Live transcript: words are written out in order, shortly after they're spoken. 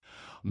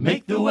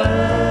Make the world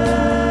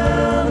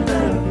a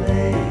better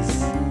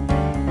place.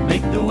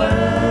 Make the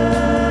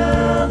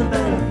world a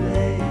better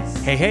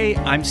place. Hey,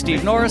 I'm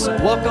Steve Norris.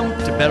 Welcome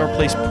to Better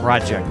Place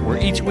Project,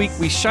 where each week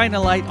we shine a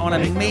light on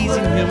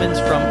amazing humans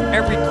from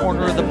every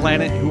corner of the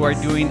planet who are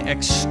doing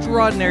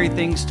extraordinary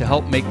things to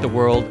help make the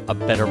world a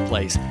better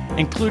place,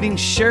 including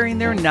sharing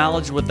their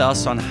knowledge with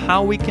us on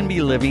how we can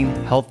be living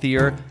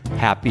healthier,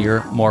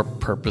 happier, more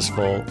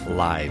purposeful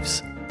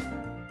lives.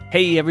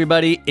 Hey,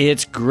 everybody.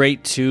 It's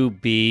great to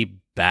be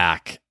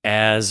back.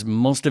 As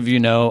most of you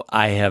know,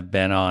 I have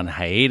been on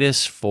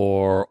hiatus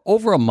for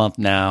over a month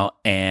now,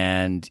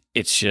 and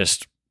it's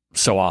just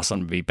so awesome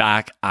to be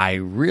back. I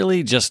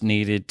really just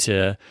needed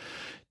to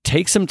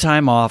take some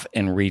time off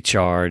and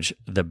recharge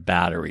the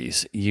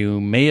batteries. You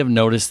may have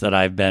noticed that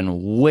I've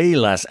been way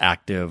less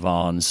active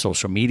on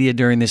social media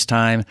during this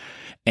time,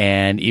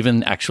 and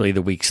even actually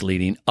the weeks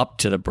leading up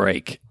to the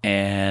break.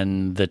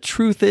 And the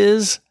truth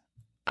is,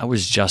 I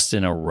was just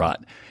in a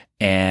rut,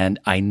 and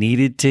I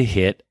needed to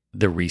hit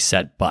the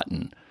reset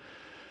button.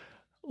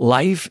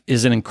 Life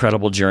is an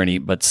incredible journey,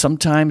 but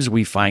sometimes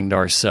we find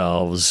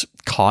ourselves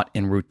caught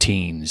in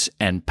routines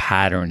and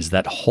patterns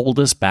that hold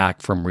us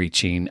back from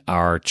reaching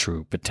our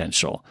true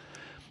potential.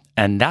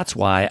 And that's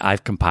why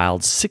I've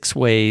compiled 6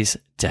 ways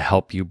to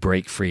help you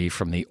break free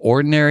from the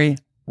ordinary,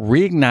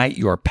 reignite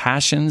your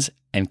passions,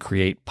 and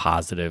create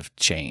positive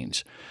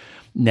change.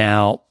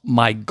 Now,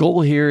 my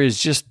goal here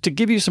is just to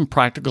give you some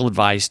practical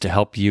advice to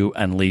help you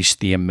unleash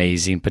the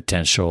amazing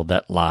potential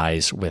that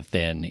lies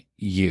within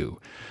you.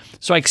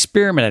 So I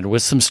experimented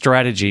with some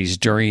strategies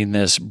during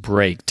this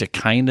break to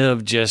kind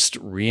of just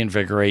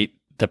reinvigorate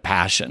the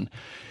passion.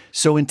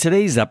 So in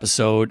today's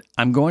episode,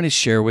 I'm going to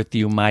share with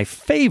you my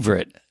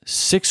favorite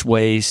 6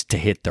 ways to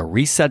hit the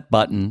reset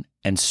button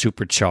and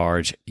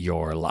supercharge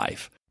your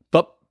life.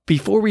 But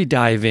before we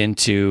dive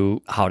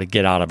into how to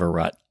get out of a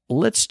rut,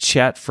 let's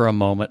chat for a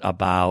moment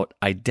about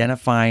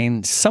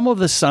identifying some of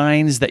the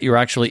signs that you're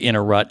actually in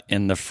a rut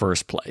in the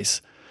first place.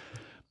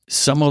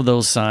 Some of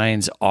those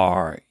signs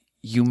are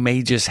you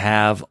may just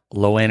have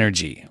low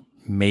energy.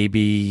 Maybe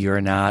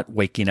you're not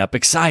waking up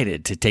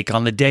excited to take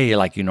on the day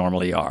like you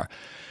normally are.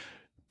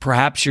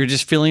 Perhaps you're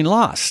just feeling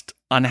lost,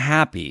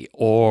 unhappy,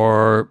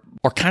 or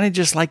kind of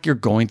just like you're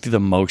going through the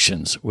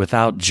motions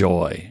without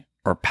joy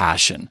or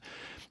passion.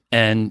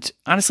 And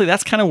honestly,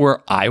 that's kind of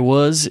where I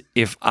was.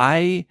 If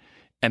I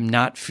am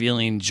not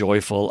feeling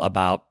joyful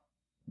about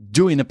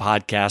doing the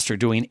podcast or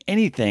doing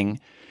anything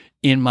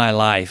in my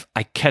life,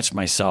 I catch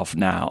myself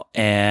now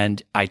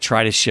and I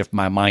try to shift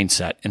my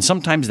mindset. And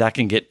sometimes that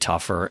can get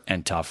tougher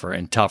and tougher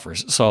and tougher.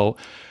 So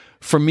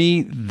for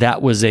me,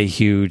 that was a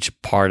huge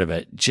part of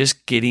it.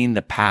 Just getting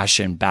the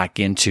passion back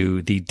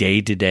into the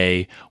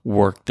day-to-day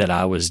work that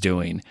I was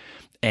doing.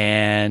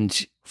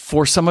 And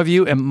for some of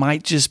you, it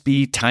might just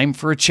be time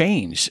for a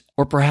change,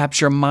 or perhaps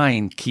your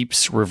mind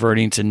keeps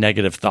reverting to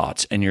negative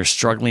thoughts and you're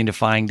struggling to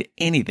find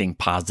anything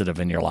positive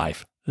in your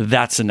life.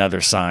 That's another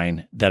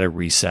sign that a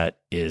reset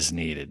is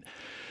needed.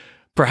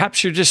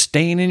 Perhaps you're just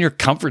staying in your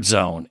comfort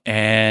zone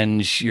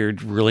and you're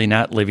really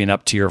not living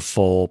up to your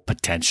full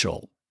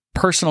potential.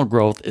 Personal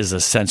growth is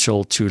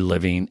essential to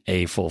living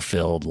a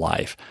fulfilled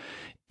life.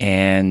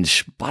 And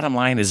bottom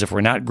line is, if we're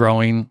not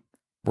growing,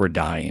 we're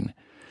dying.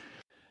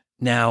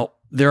 Now,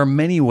 there are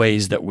many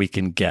ways that we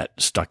can get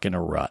stuck in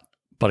a rut,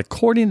 but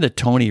according to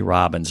Tony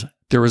Robbins,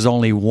 there is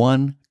only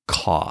one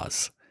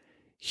cause.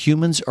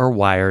 Humans are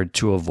wired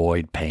to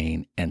avoid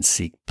pain and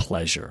seek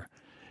pleasure.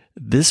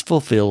 This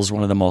fulfills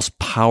one of the most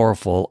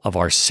powerful of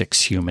our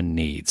 6 human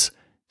needs,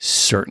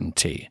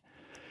 certainty.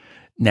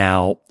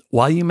 Now,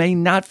 while you may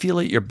not feel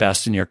at your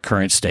best in your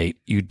current state,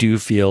 you do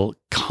feel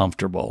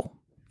comfortable.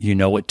 You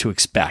know what to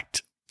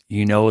expect.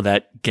 You know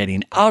that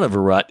getting out of a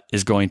rut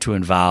is going to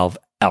involve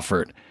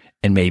effort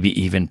and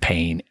maybe even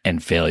pain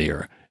and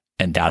failure.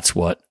 And that's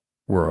what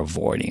we're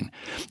avoiding.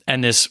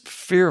 And this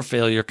fear of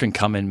failure can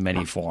come in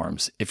many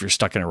forms. If you're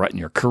stuck in a rut in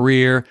your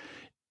career,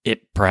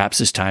 it perhaps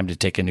is time to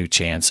take a new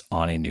chance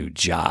on a new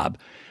job.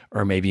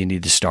 Or maybe you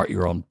need to start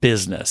your own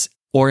business.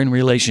 Or in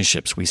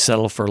relationships, we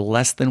settle for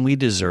less than we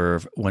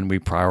deserve when we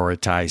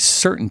prioritize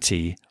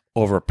certainty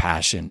over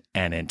passion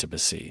and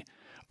intimacy.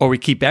 Or we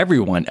keep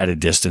everyone at a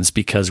distance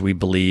because we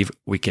believe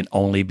we can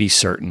only be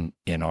certain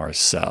in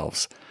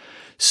ourselves.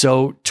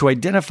 So to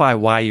identify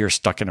why you're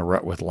stuck in a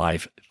rut with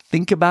life,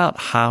 think about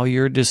how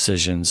your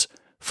decisions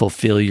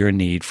fulfill your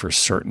need for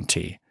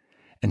certainty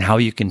and how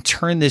you can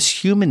turn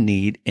this human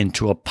need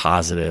into a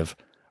positive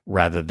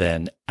rather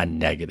than a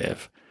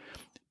negative.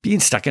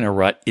 Being stuck in a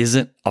rut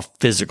isn't a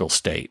physical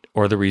state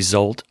or the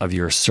result of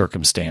your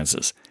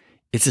circumstances.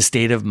 It's a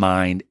state of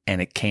mind,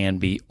 and it can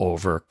be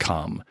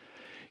overcome.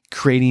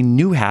 Creating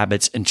new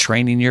habits and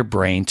training your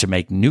brain to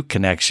make new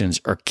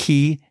connections are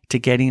key to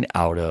getting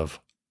out of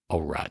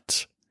a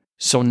rut.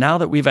 So now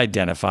that we've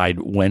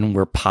identified when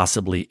we're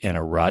possibly in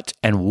a rut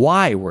and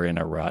why we're in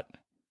a rut,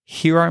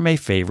 here are my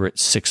favorite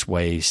 6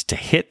 ways to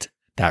hit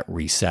that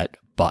reset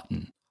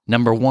button.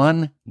 Number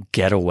 1,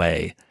 get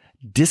away.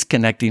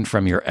 disconnecting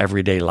from your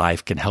everyday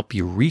life can help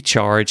you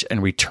recharge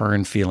and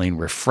return feeling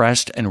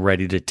refreshed and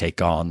ready to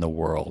take on the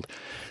world.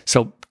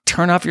 So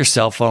turn off your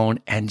cell phone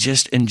and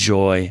just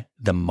enjoy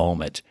the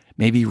moment.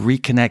 Maybe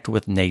reconnect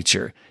with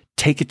nature.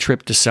 Take a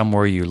trip to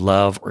somewhere you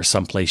love or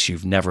someplace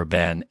you've never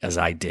been, as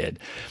I did.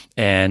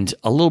 And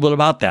a little bit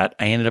about that,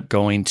 I ended up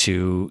going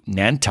to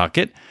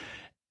Nantucket,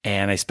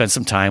 and I spent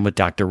some time with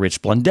Dr.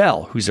 Rich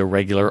Blundell, who's a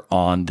regular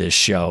on this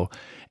show,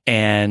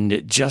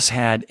 and just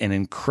had an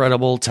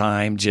incredible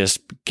time just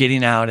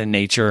getting out in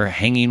nature,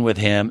 hanging with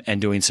him, and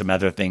doing some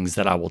other things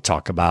that I will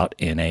talk about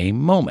in a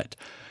moment.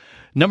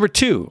 Number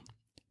 2,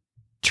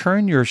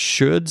 turn your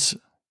shoulds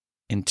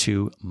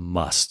into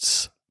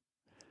musts.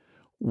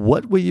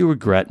 What will you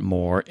regret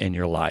more in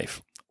your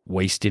life?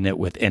 Wasting it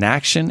with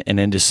inaction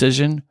and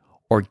indecision,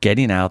 or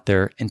getting out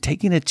there and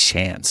taking a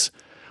chance?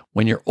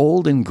 When you're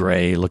old and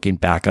gray looking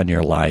back on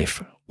your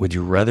life, would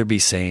you rather be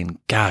saying,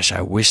 gosh,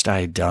 I wished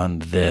I had done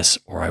this,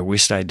 or I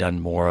wished I had done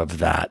more of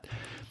that,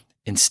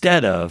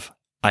 instead of,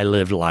 I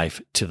lived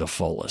life to the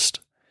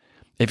fullest?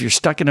 If you're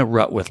stuck in a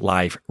rut with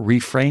life,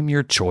 reframe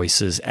your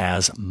choices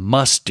as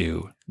must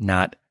do,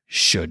 not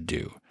should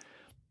do.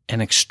 An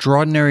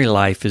extraordinary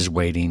life is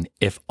waiting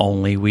if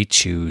only we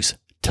choose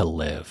to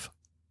live.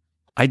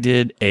 I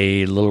did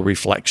a little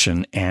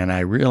reflection and I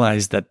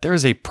realized that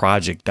there's a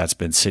project that's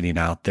been sitting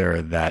out there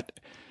that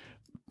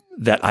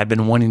I've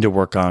been wanting to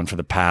work on for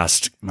the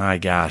past,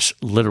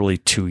 literally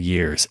 2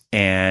 years.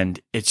 And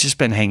it's just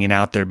been hanging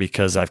out there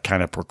because I've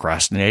kind of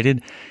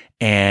procrastinated.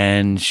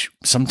 And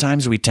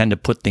sometimes we tend to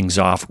put things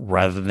off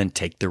rather than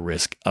take the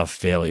risk of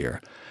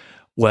failure.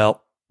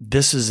 Well,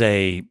 this is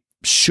a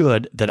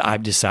should that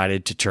I've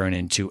decided to turn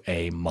into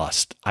a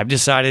must. I've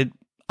decided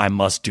I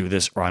must do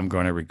this or I'm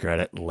going to regret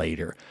it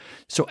later.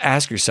 So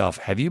ask yourself,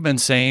 have you been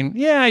saying,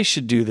 yeah, I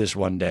should do this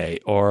one day,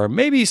 or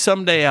maybe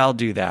someday I'll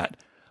do that?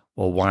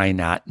 Well, why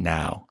not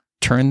now?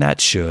 Turn that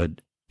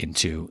should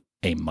into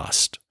a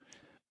must.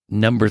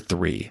 Number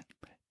 3,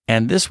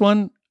 and this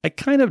one I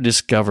kind of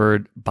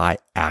discovered by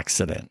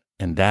accident,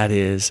 and that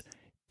is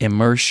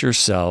immerse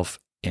yourself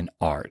in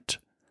art.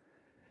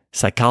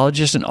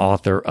 Psychologist and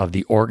author of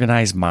The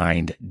Organized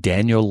Mind,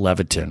 Daniel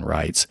Levitin,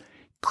 writes,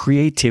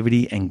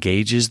 creativity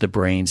engages the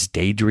brain's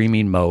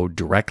daydreaming mode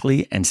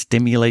directly and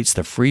stimulates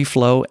the free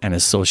flow and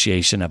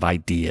association of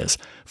ideas,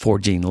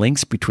 forging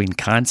links between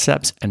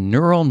concepts and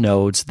neural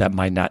nodes that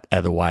might not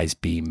otherwise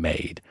be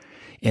made.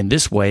 In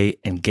this way,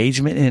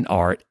 engagement in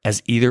art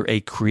as either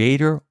a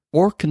creator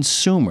or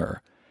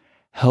consumer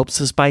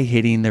helps us by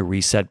hitting the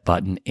reset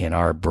button in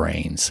our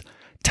brains.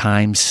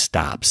 Time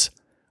stops.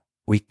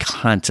 We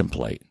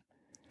contemplate.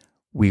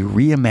 We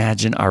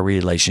reimagine our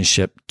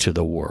relationship to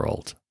the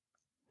world.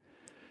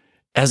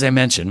 As I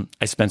mentioned,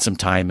 I spent some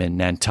time in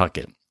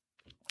Nantucket,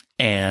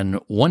 and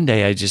one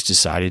day I just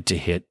decided to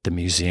hit the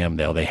museum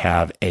there. They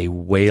have a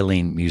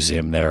whaling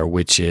museum there,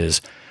 which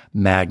is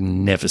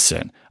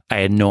magnificent.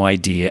 I had no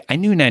idea. I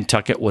knew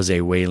Nantucket was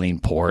a whaling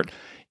port,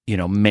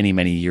 many,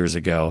 many years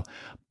ago,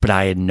 but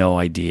I had no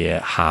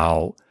idea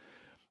how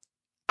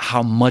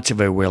much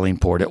of a whaling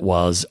port it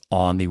was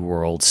on the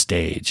world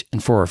stage.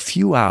 And for a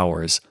few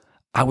hours,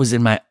 I was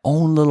in my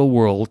own little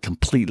world,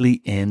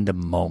 completely in the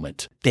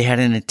moment. They had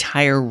an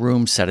entire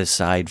room set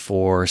aside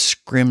for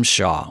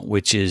scrimshaw,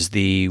 which is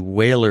the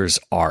whalers'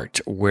 art,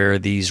 where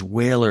these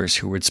whalers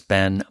who would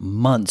spend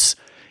months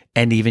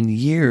and even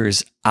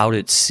years out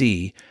at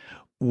sea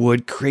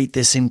would create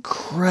this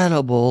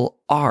incredible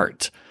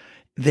art.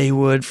 They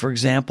would, for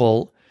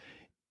example,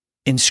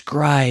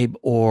 inscribe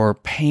or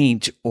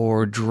paint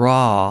or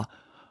draw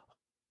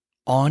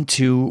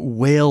onto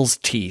whales'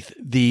 teeth,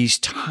 these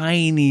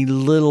tiny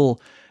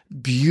little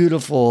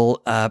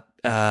beautiful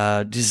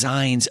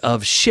designs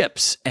of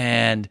ships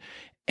and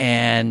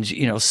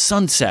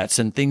sunsets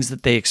and things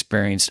that they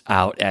experienced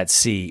out at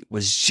sea.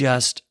 Was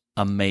just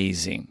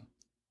amazing.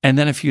 And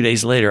then a few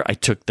days later, I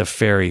took the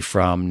ferry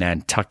from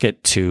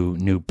Nantucket to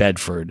New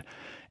Bedford,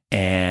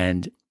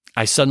 and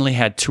I suddenly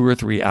had 2 or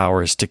 3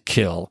 hours to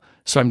kill.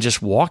 So I'm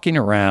just walking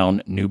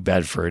around New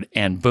Bedford,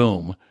 and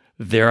boom,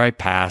 there I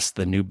passed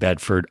the New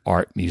Bedford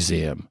Art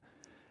Museum.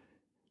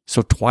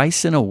 So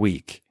twice in a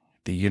week,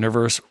 the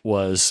universe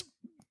was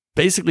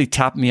basically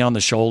tapping me on the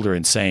shoulder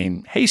and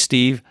saying, hey,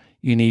 Steve,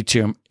 you need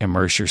to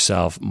immerse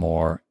yourself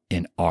more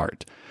in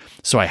art.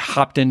 So I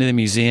hopped into the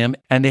museum,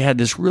 and they had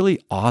this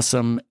really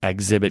awesome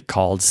exhibit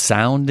called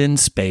Sound in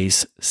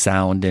Space,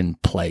 Sound in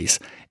Place.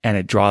 And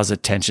it draws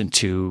attention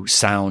to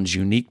sound's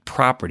unique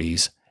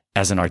properties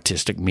as an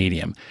artistic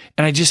medium.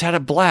 And I just had a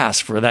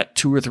blast for that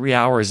 2 or 3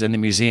 hours in the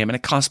museum, and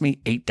it cost me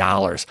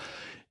 $8.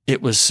 It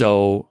was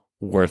so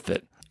worth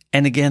it.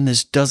 And again,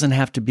 this doesn't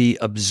have to be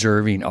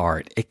observing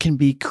art. It can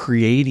be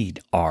creating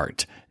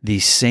art. The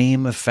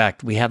same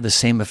effect, we have the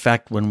same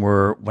effect when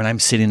I'm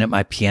sitting at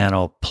my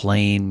piano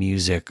playing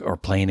music or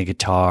playing a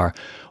guitar,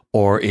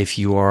 or if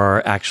you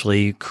are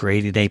actually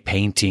creating a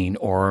painting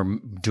or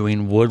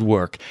doing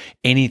woodwork,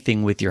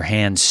 anything with your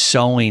hands,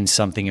 sewing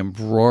something,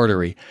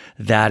 embroidery,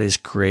 that is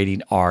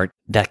creating art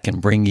that can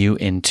bring you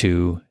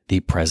into the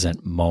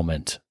present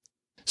moment.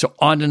 So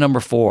on to number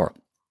 4.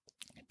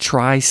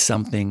 try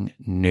something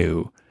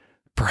new,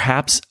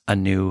 perhaps a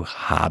new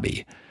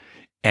hobby.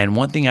 And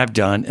one thing I've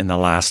done in the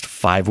last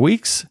 5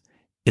 weeks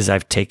is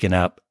I've taken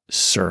up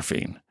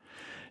surfing.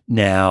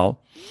 Now,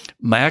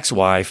 my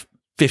ex-wife,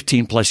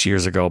 15 plus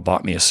years ago,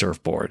 bought me a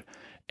surfboard,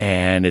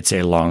 and it's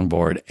a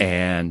longboard.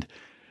 And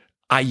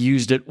I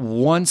used it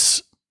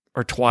once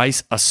or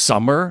twice a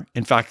summer.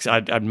 In fact,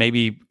 I'd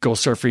maybe go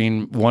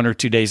surfing 1 or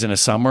 2 days in a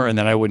summer, and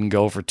then I wouldn't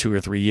go for 2 or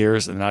 3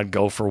 years, and I'd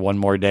go for one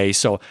more day.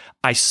 So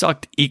I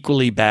sucked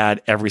equally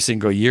bad every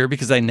single year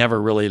because I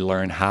never really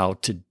learned how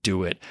to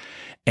do it.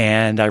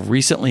 And I've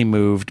recently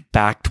moved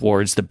back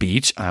towards the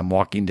beach. I'm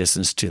walking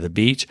distance to the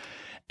beach.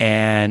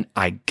 And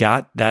I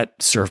got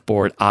that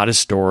surfboard out of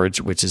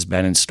storage, which has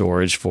been in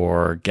storage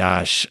for,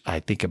 I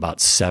think about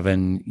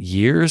 7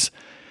 years.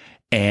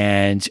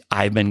 And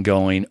I've been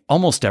going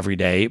almost every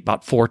day,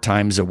 about 4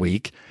 times a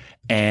week.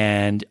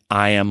 And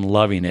I am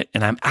loving it.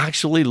 And I'm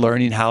actually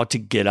learning how to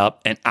get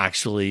up and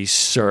actually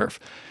surf.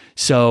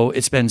 So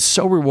it's been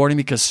so rewarding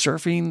because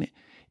surfing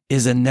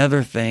is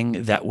another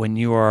thing that when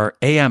you are,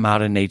 I'm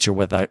out in nature,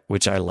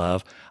 which I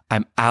love.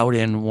 I'm out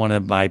in one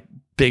of my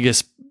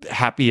biggest,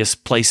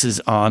 happiest places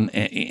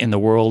in the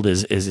world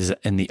is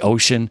in the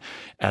ocean.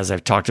 As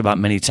I've talked about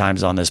many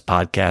times on this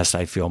podcast,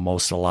 I feel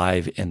most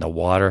alive in the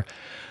water.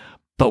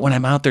 But when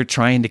I'm out there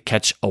trying to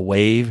catch a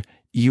wave,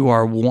 you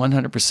are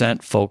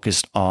 100%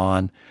 focused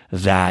on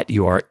that.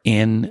 You are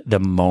in the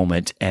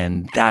moment.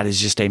 And that is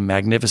just a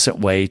magnificent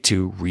way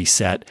to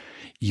reset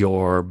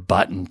your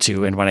button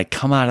too. And when I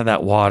come out of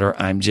that water,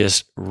 I'm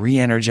just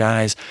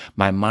re-energized.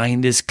 My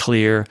mind is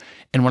clear.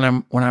 And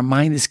when our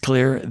mind is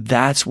clear,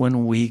 that's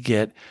when we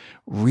get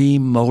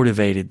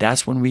re-motivated.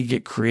 That's when we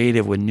get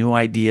creative, when new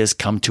ideas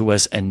come to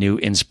us and new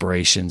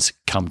inspirations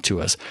come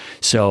to us.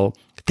 So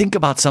think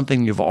about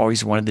something you've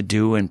always wanted to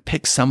do and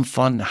pick some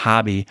fun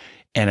hobby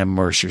and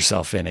immerse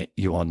yourself in it.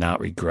 You will not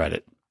regret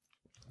it.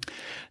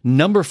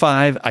 Number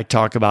 5, I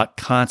talk about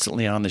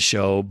constantly on the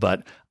show,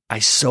 but I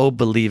so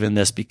believe in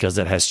this because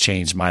it has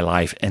changed my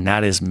life, and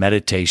that is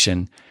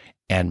meditation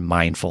and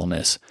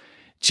mindfulness.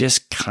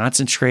 Just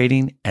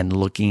concentrating and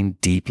looking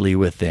deeply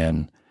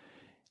within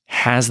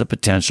has the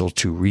potential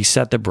to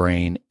reset the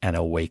brain and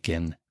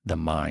awaken the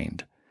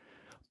mind.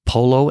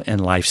 Polo and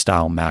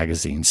Lifestyle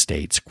magazine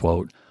states,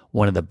 quote,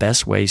 "One of the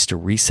best ways to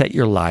reset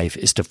your life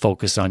is to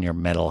focus on your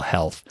mental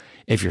health.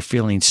 If you're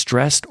feeling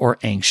stressed or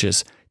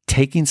anxious,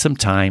 taking some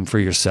time for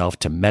yourself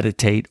to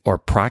meditate or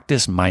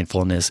practice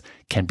mindfulness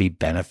can be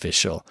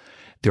beneficial.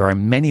 There are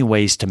many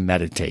ways to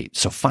meditate,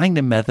 so find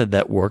a method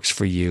that works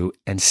for you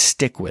and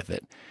stick with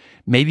it.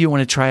 Maybe you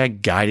want to try a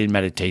guided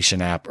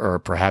meditation app, or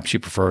perhaps you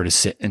prefer to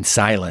sit in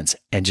silence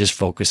and just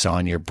focus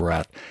on your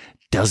breath.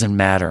 Doesn't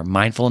matter.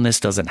 Mindfulness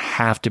doesn't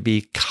have to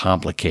be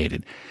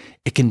complicated.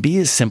 It can be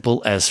as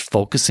simple as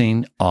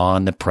focusing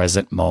on the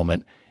present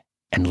moment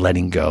and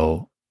letting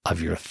go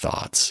of your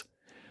thoughts."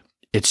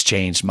 It's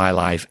changed my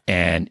life.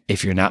 And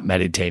if you're not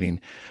meditating,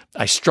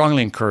 I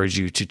strongly encourage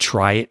you to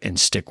try it and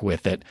stick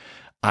with it.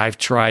 I've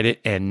tried it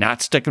and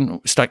not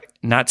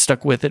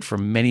stuck with it for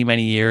many,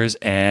 many years.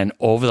 And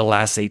over the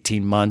last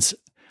 18 months,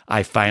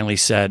 I finally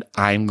said,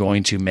 I'm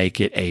going to make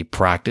it a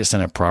practice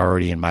and a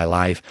priority in my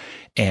life.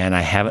 And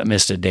I haven't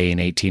missed a day in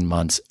 18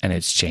 months, and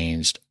it's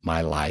changed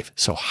my life.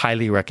 So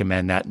highly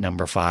recommend that.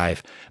 Number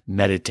 5,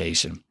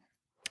 meditation.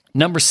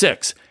 Number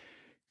 6,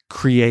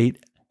 create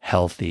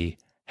healthy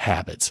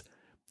habits.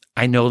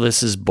 I know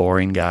this is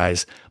boring,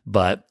 guys,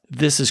 but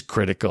this is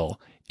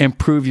critical.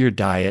 Improve your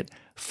diet,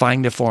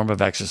 find a form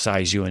of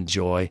exercise you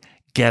enjoy,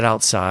 get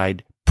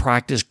outside,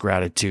 practice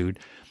gratitude.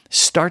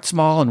 Start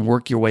small and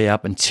work your way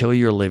up until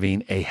you're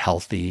living a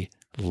healthy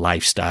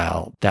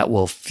lifestyle that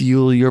will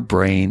fuel your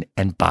brain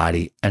and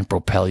body and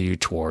propel you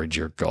towards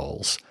your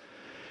goals.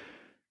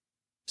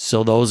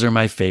 So those are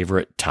my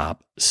favorite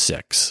top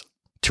 6.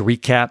 To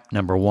recap,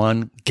 number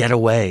 1, get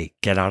away,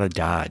 get out of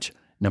Dodge.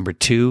 Number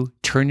 2,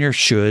 turn your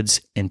shoulds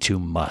into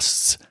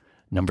musts.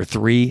 Number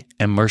 3,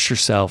 immerse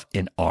yourself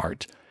in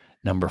art.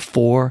 Number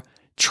 4,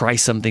 try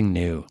something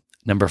new.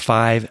 Number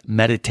 5,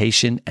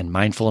 meditation and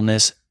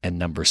mindfulness. And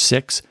number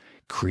 6,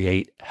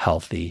 create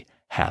healthy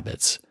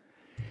habits.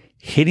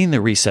 Hitting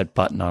the reset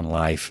button on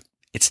life,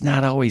 it's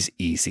not always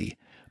easy,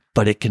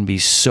 but it can be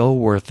so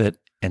worth it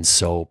and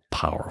so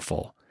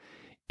powerful.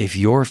 If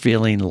you're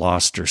feeling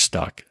lost or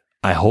stuck,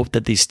 I hope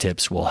that these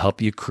tips will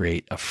help you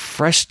create a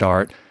fresh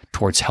start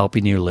towards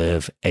helping you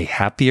live a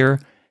happier,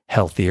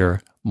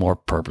 healthier, more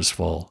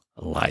purposeful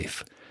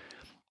life.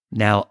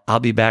 Now, I'll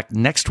be back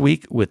next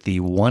week with the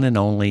one and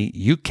only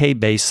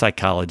UK-based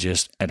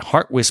psychologist and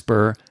heart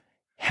whisperer,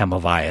 Hema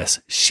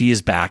Vyas. She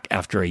is back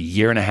after a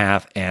year and a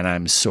half, and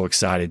I'm so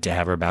excited to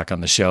have her back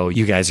on the show.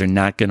 You guys are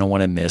not going to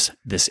want to miss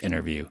this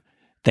interview.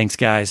 Thanks,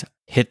 guys.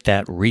 Hit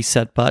that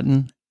reset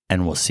button,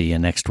 and we'll see you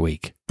next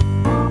week.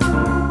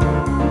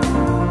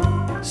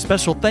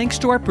 Special thanks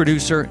to our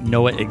producer,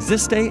 Noah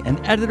Existe,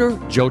 and editor,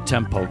 Joe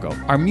Tempoco.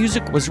 Our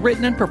music was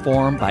written and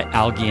performed by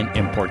Algian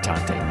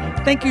Importante.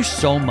 Thank you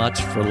so much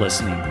for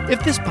listening.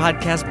 If this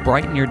podcast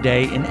brightened your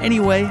day in any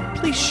way,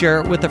 please share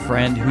it with a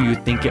friend who you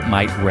think it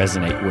might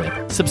resonate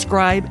with.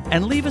 Subscribe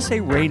and leave us a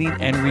rating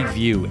and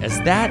review, as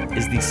that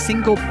is the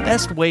single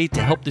best way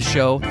to help the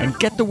show and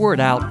get the word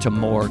out to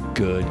more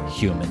good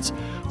humans.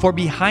 For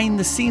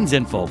behind-the-scenes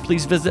info,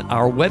 please visit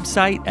our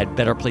website at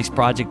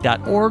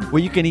betterplaceproject.org,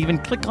 where you can even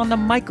click on the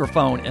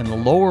microphone in the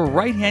lower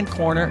right-hand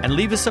corner and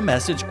leave us a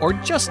message or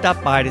just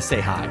stop by to say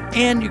hi.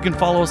 And you can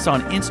follow us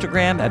on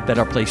Instagram at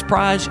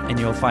betterplaceproj, and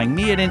you'll find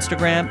me at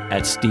Instagram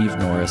at Steve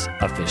Norris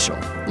Official.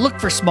 Look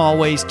for small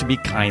ways to be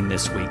kind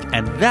this week,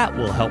 and that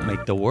will help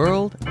make the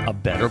world a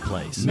better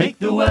place. Make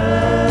the world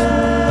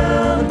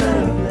a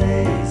better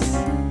place.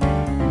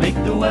 Make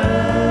the world